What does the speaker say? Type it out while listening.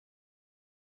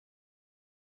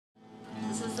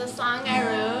is the song I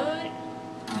wrote.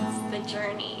 It's the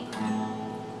journey.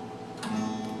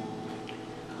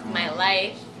 My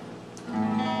life,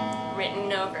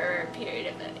 written over a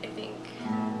period of, I think,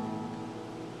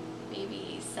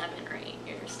 maybe 7 or 8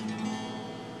 years.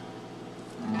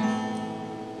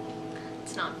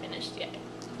 It's not finished yet.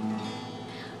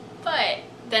 But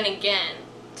then again,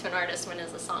 to an artist, when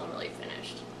is a song really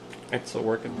finished? It's a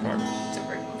work in progress. It's a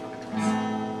work in progress.